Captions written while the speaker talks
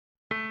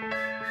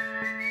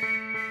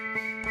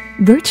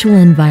Virtual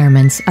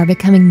environments are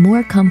becoming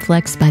more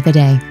complex by the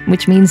day,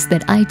 which means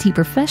that IT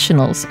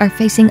professionals are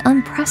facing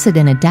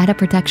unprecedented data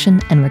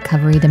protection and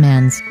recovery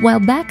demands. While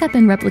backup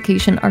and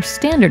replication are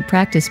standard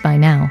practice by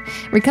now,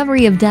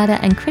 recovery of data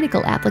and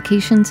critical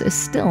applications is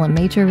still a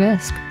major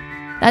risk.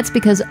 That's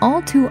because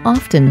all too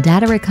often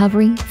data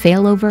recovery,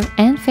 failover,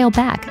 and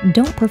failback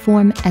don't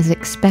perform as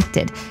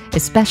expected,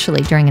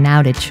 especially during an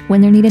outage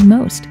when they're needed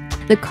most.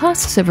 The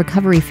costs of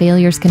recovery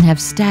failures can have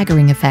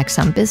staggering effects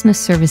on business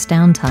service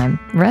downtime,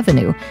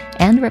 revenue,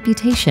 and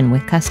reputation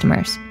with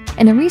customers.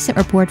 In a recent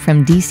report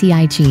from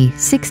DCIG,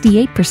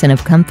 68%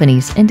 of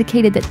companies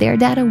indicated that their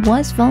data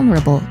was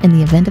vulnerable in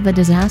the event of a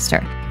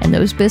disaster, and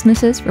those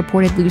businesses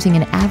reported losing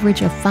an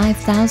average of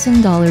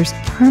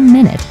 $5,000 per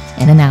minute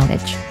in an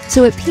outage.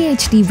 So at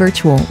PhD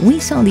Virtual, we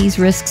saw these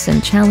risks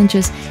and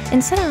challenges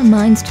and set our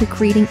minds to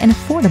creating an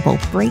affordable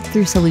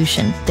breakthrough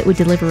solution that would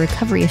deliver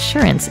recovery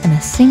assurance in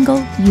a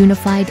single,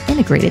 unified,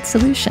 integrated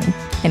solution.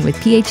 And with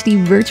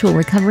PhD Virtual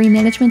Recovery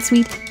Management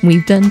Suite,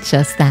 we've done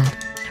just that.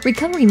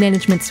 Recovery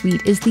Management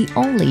Suite is the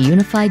only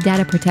unified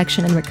data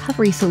protection and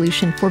recovery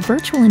solution for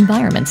virtual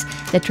environments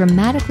that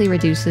dramatically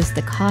reduces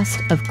the cost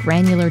of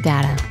granular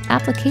data,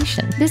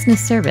 application, business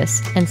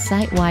service, and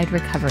site-wide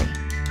recovery.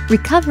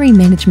 Recovery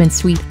Management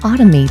Suite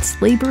automates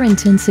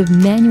labor-intensive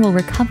manual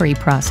recovery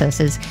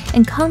processes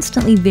and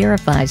constantly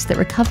verifies that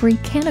recovery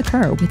can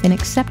occur within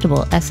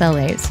acceptable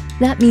SLAs.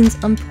 That means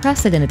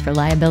unprecedented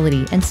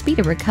reliability and speed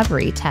of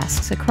recovery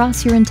tasks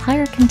across your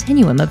entire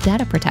continuum of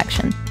data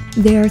protection.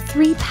 There are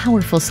three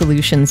powerful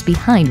solutions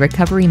behind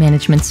Recovery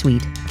Management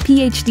Suite.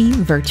 PhD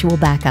Virtual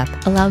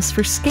Backup allows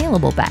for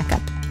scalable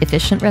backup,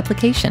 efficient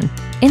replication,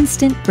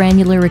 instant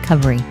granular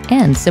recovery,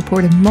 and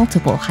support of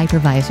multiple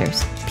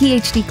hypervisors.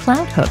 PhD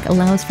Cloud Hook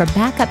allows for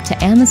backup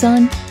to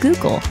Amazon,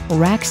 Google,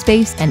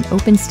 Rackspace, and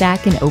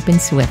OpenStack and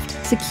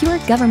OpenSwift, secure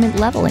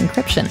government-level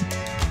encryption,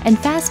 and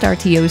fast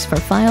RTOs for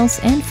files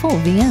and full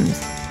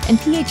VMs. And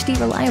PhD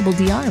Reliable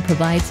DR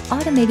provides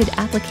automated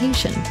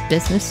application,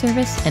 business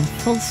service, and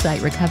full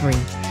site recovery,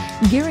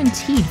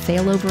 guaranteed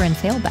failover and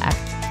failback,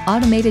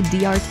 automated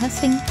DR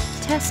testing,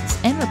 tests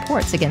and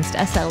reports against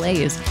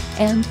SLAs,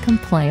 and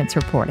compliance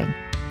reporting.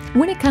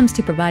 When it comes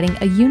to providing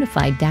a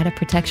unified data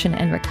protection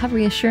and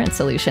recovery assurance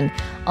solution,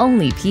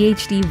 only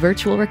PhD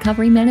Virtual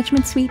Recovery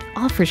Management Suite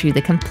offers you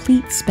the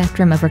complete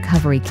spectrum of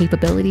recovery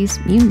capabilities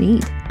you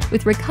need.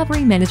 With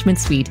Recovery Management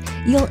Suite,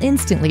 you'll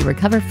instantly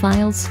recover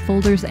files,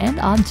 folders, and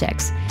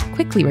objects,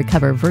 quickly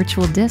recover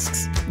virtual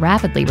disks,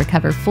 rapidly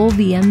recover full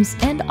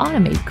VMs, and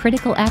automate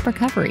critical app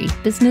recovery,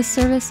 business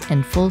service,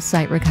 and full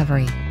site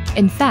recovery.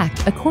 In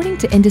fact, according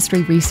to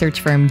industry research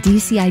firm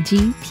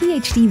DCIG,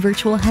 PhD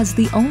Virtual has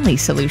the only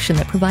solution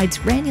that provides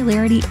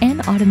granularity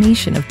and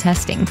automation of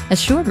testing,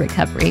 assured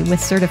recovery with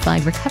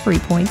certified recovery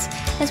points,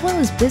 as well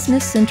as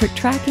business-centric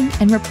tracking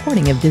and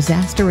reporting of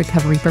disaster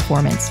recovery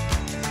performance.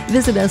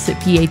 Visit us at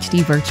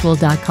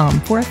phdvirtual.com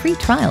for a free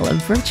trial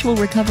of Virtual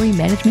Recovery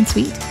Management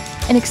Suite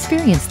and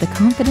experience the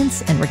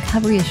confidence and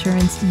recovery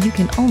assurance you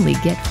can only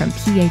get from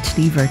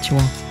PhD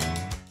Virtual.